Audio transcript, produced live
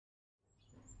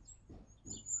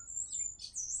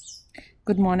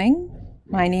Good morning.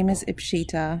 My name is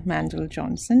Ipshita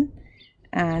Mandal-Johnson,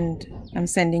 and I'm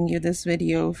sending you this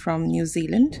video from New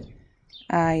Zealand.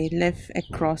 I live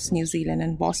across New Zealand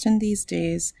and Boston these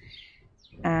days,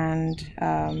 and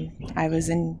I was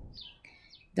in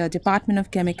the Department of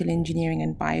Chemical Engineering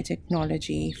and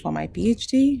Biotechnology for my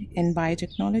PhD in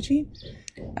biotechnology.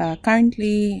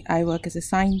 Currently, I work as a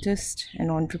scientist, an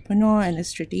entrepreneur, and a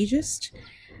strategist.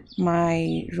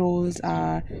 My roles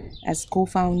are as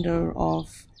co-founder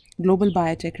of Global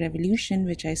Biotech Revolution,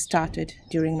 which I started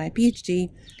during my PhD,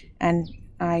 and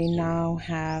I now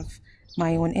have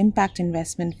my own impact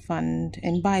investment fund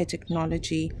in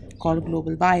biotechnology called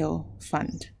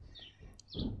GlobalBioFund.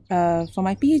 For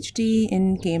my PhD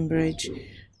in Cambridge,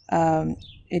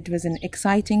 it was an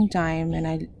exciting time, and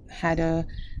I had a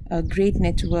great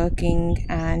networking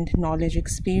and knowledge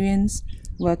experience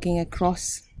working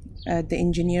across the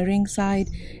engineering side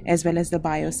as well as the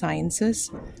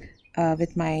biosciences.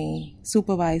 With my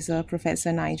supervisor,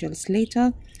 Professor Nigel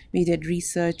Slater, we did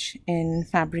research in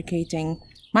fabricating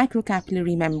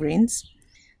microcapillary membranes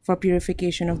for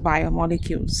purification of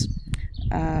biomolecules.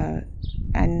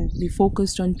 And we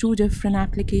focused on two different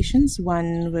applications.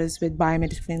 One was with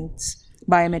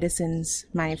biomedicines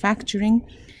manufacturing,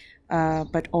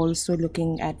 but also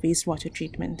looking at wastewater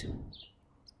treatment.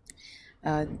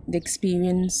 The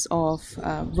experience of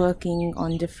working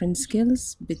on different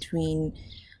skills between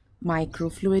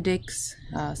microfluidics,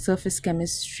 surface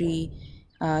chemistry,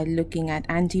 looking at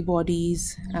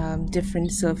antibodies,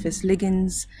 different surface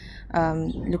ligands,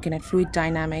 looking at fluid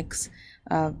dynamics,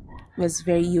 was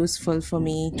very useful for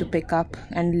me to pick up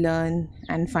and learn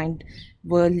and find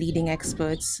world-leading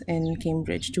experts in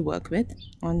Cambridge to work with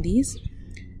on these.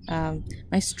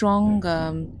 My strong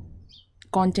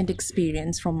content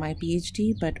experience from my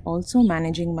PhD, but also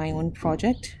managing my own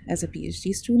project as a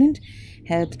PhD student,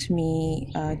 helped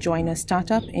me join a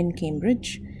startup in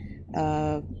Cambridge,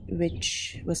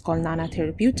 which was called Nana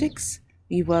Therapeutics.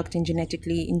 We worked in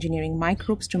genetically engineering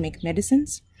microbes to make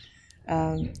medicines.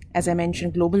 As I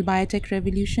mentioned, Global Biotech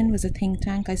Revolution was a think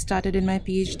tank I started in my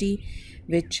PhD,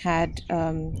 which had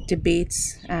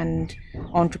debates and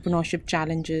entrepreneurship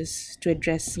challenges to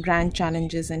address grand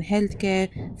challenges in healthcare,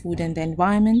 food, and the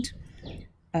environment.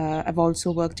 I've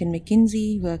also worked in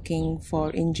McKinsey, working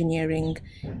for engineering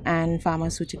and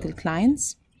pharmaceutical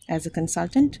clients as a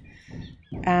consultant.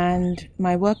 And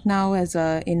my work now as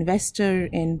an investor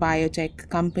in biotech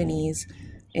companies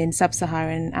in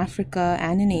sub-Saharan Africa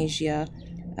and in Asia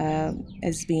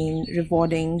has been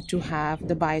rewarding to have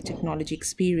the biotechnology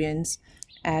experience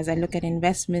as I look at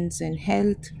investments in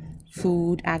health,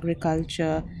 food,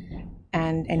 agriculture,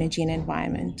 and energy and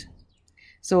environment.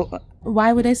 So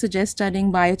why would I suggest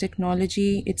studying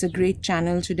biotechnology? It's a great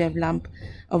channel to develop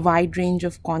a wide range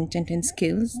of content and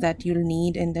skills that you'll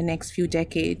need in the next few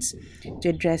decades to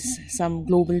address some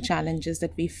global challenges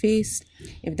that we face,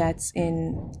 if that's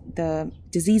in the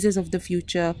diseases of the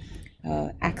future,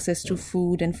 access to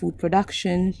food and food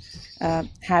production,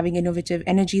 having innovative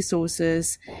energy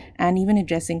sources, and even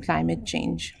addressing climate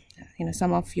change.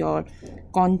 Some of your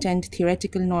content,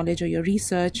 theoretical knowledge, or your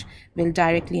research will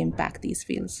directly impact these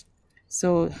fields.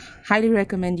 So highly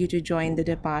recommend you to join the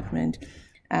department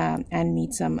and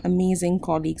meet some amazing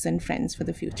colleagues and friends for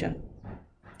the future.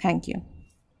 Thank you.